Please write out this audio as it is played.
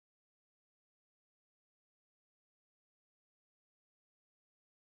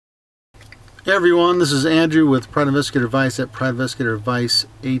Hey everyone, this is Andrew with Private Investigator Advice at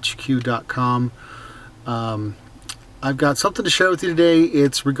PrivateInvestigatorAdviceHQ.com. I've got something to share with you today.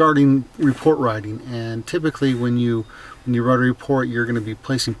 It's regarding report writing, and typically when you write a report, you're going to be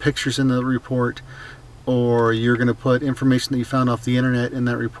placing pictures in the report, or you're going to put information that you found off the internet in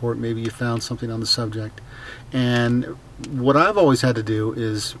that report. Maybe you found something on the subject, and what I've always had to do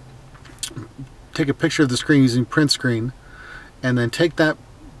is take a picture of the screen using print screen, and then take that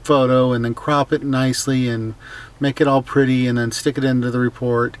photo and then crop it nicely and make it all pretty and then stick it into the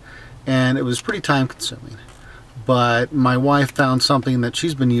report. And it was pretty time consuming, but my wife found something that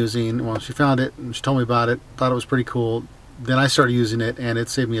she's been using. Well, she found it and she told me about it, thought it was pretty cool. Then I started using it and it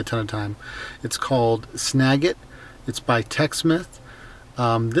saved me a ton of time. It's called Snagit. It's by TechSmith.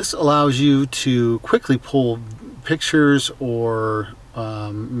 This allows you to quickly pull pictures or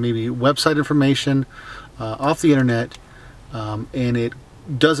maybe website information off the internet, and it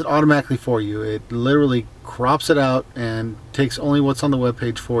does it automatically for you. It literally crops it out and takes only what's on the web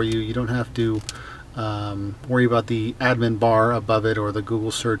page for you. You don't have to worry about the admin bar above it or the Google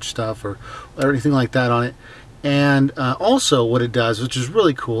search stuff or anything like that on it. And also what it does, which is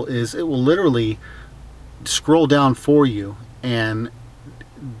really cool, is it will literally scroll down for you and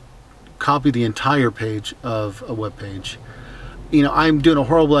copy the entire page of a web page. You know, I'm doing a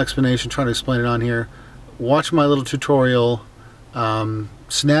horrible explanation trying to explain it on here. Watch my little tutorial.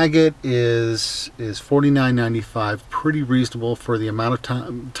 Snagit is $49.95, pretty reasonable for the amount of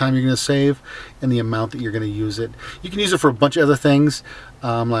time you're going to save and the amount that you're going to use it. You can use it for a bunch of other things,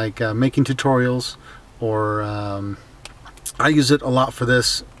 like making tutorials, or I use it a lot for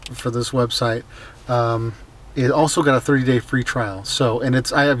this website. It also got a 30-day free trial. So, and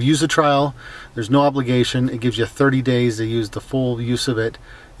I have used the trial. There's no obligation. It gives you 30 days to use the full use of it.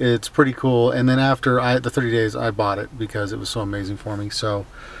 It's pretty cool. And then after the 30 days, I bought it because it was so amazing for me. So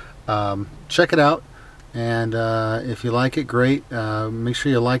check it out. And if you like it, great. Make sure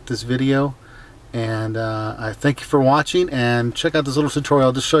you like this video. And I thank you for watching. And check out this little tutorial.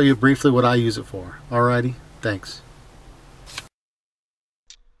 I'll just show you briefly what I use it for. Alrighty, thanks.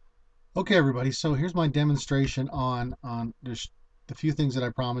 Okay, everybody, so here's my demonstration on just the few things that I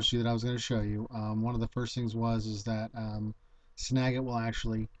promised you that I was going to show you. One of the first things is that Snagit will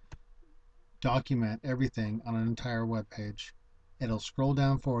actually document everything on an entire web page. It'll scroll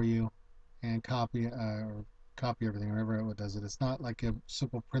down for you and copy everything whenever it does it. It's not like a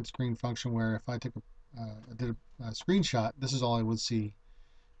simple print screen function where if I did a screenshot, this is all I would see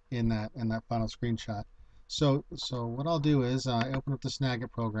in that final screenshot. So what I'll do is I open up the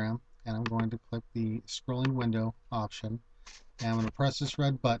Snagit program, and I'm going to click the scrolling window option, and I'm going to press this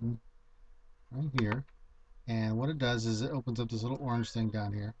red button right here, and what it does is it opens up this little orange thing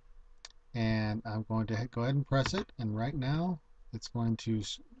down here, and I'm going to go ahead and press it, and right now it's going to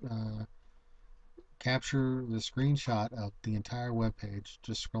capture the screenshot of the entire web page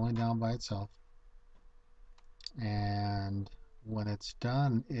just scrolling down by itself. And when it's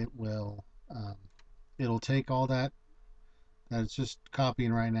done, it'll take all that it's just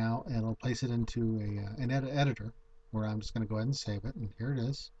copying right now, and it'll place it into an editor where I'm just going to go ahead and save it. And here it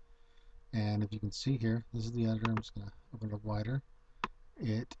is. And if you can see here, this is the editor. I'm just going to open it up wider.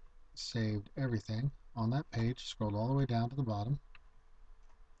 It saved everything on that page, scrolled all the way down to the bottom.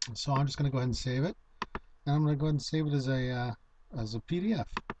 And so I'm just going to go ahead and save it. And I'm going to go ahead and save it as a PDF,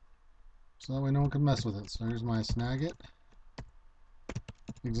 so that way no one can mess with it. So here's my Snagit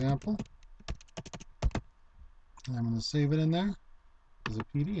example. And I'm going to save it in there as a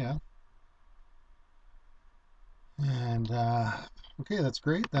PDF. And okay, that's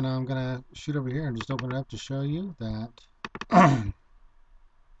great. Then I'm going to shoot over here and just open it up to show you that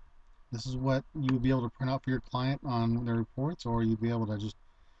this is what you would be able to print out for your client on their reports, or you'd be able to just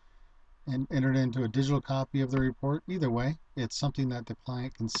enter it into a digital copy of the report. Either way, it's something that the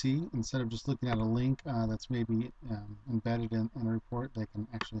client can see instead of just looking at a link that's maybe embedded in a report. They can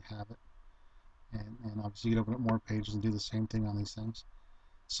actually have it. And obviously you can open up more pages and do the same thing on these things.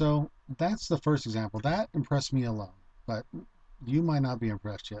 So that's the first example. That impressed me alone, but you might not be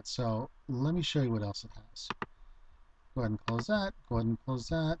impressed yet. So let me show you what else it has. Go ahead and close that. Go ahead and close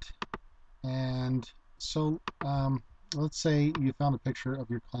that. And so let's say you found a picture of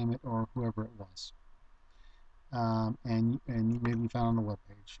your claimant or whoever it was, and maybe you found it on the web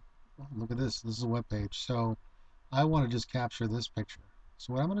page. Look at this. This is a web page. So I want to just capture this picture.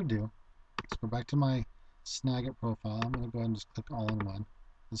 So what I'm going to do, let's go back to my Snagit profile. I'm going to go ahead and just click all in one.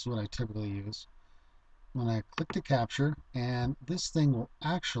 This is what I typically use. When I click to capture, and this thing will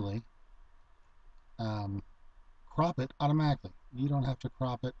actually crop it automatically. You don't have to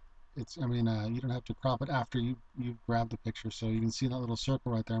crop it I mean, you don't have to crop it after you grab the picture. So you can see that little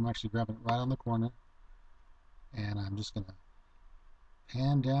circle right there. I'm actually grabbing it right on the corner, and I'm just gonna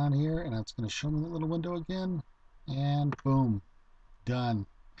pan down here, and it's gonna show me the little window again, and boom, done.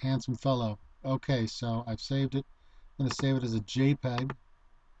 Handsome fellow. Okay, so I've saved it. I'm gonna save it as a JPEG,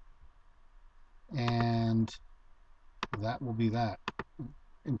 and that will be that.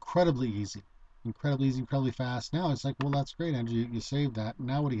 Incredibly easy. Incredibly easy, incredibly fast. Now it's like, well, that's great, Andrew. You saved that.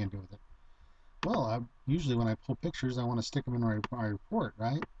 Now what are you gonna do with it? Well, usually when I pull pictures, I want to stick them in my report,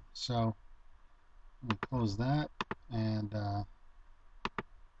 right? So let me close that and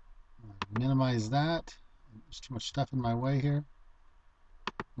minimize that. There's too much stuff in my way here.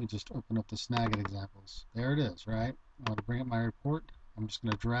 Let me just open up the Snagit examples. There it is, right? I want to bring up my report. I'm just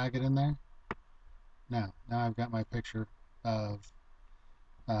going to drag it in there. Now I've got my picture of,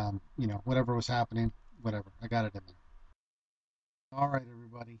 whatever was happening, whatever. I got it in there. All right,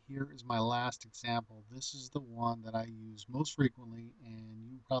 everybody, here is my last example. This is the one that I use most frequently,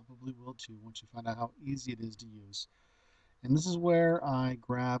 and you probably will too once you find out how easy it is to use. And this is where I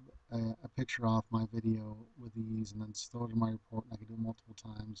grab a picture off my video with ease and then throw it in my report, and I can do it multiple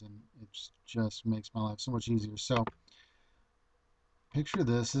times, and it just makes my life so much easier. So picture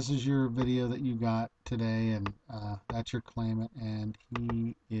this. This is your video that you got today, and that's your claimant, and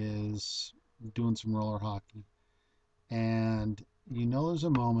he is doing some roller hockey. And you know there's a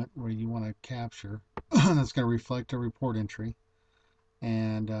moment where you want to capture that's going to reflect a report entry.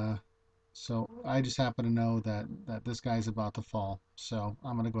 And so I just happen to know that this guy's about to fall. So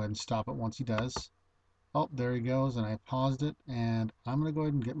I'm going to go ahead and stop it once he does. Oh, there he goes, and I paused it, and I'm going to go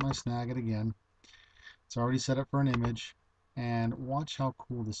ahead and get my Snagit again. It's already set up for an image, and watch how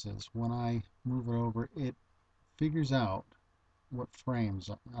cool this is. When I move it over, it figures out what frames.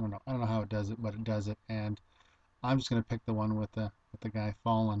 I don't know how it does it, but it does it, and I'm just going to pick the one with the guy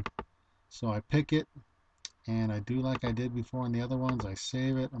falling. So I pick it, and I do like I did before in the other ones. I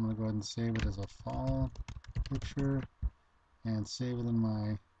save it. I'm going to go ahead and save it as a fall picture and save it in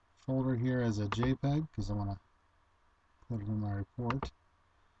my folder here as a JPEG because I want to put it in my report.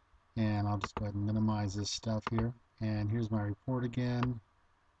 And I'll just go ahead and minimize this stuff here. And here's my report again.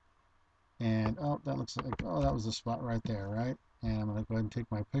 And oh, that looks like, oh, that was the spot right there, right? And I'm going to go ahead and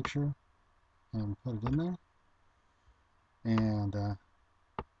take my picture and put it in there. And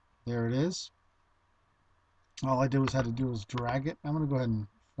there it is. All I had to do was drag it. I'm going to go ahead and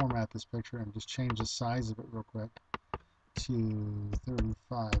format this picture and just change the size of it real quick to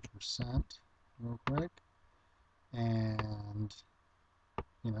 35% real quick. And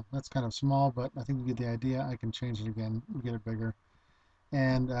that's kind of small, but I think you get the idea. I can change it again, get it bigger.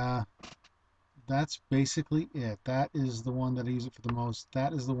 And that's basically it. That is the one that I use it for the most.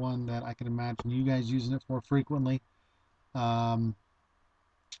 That is the one that I can imagine you guys using it for frequently.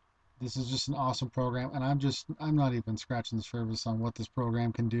 This is just an awesome program, and I'm not even scratching the surface on what this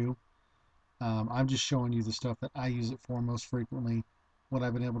program can do. I'm just showing you the stuff that I use it for most frequently, what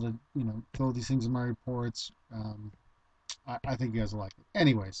I've been able to, throw these things in my reports. I think you guys will like it.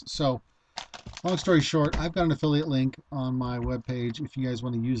 Anyways, so long story short, I've got an affiliate link on my webpage if you guys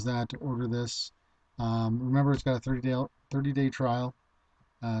want to use that to order this. Remember, it's got a 30-day trial,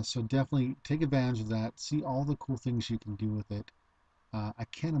 so definitely take advantage of that. See all the cool things you can do with it. I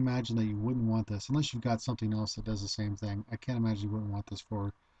can't imagine that you wouldn't want this unless you've got something else that does the same thing. I can't imagine you wouldn't want this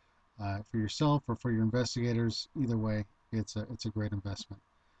for yourself or for your investigators. Either way, it's a great investment.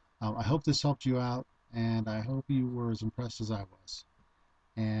 I hope this helped you out, and I hope you were as impressed as I was.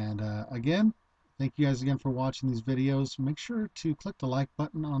 And again, thank you guys again for watching these videos. Make sure to click the like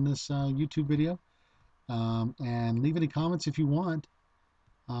button on this YouTube video, and leave any comments if you want.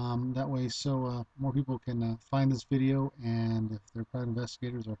 That way, so more people can find this video, and if they're private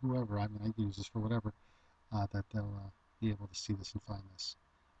investigators or whoever, I can use this for whatever, that they'll be able to see this and find this.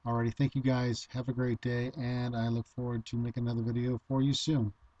 Alrighty, thank you guys. Have a great day, and I look forward to making another video for you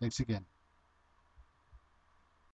soon. Thanks again.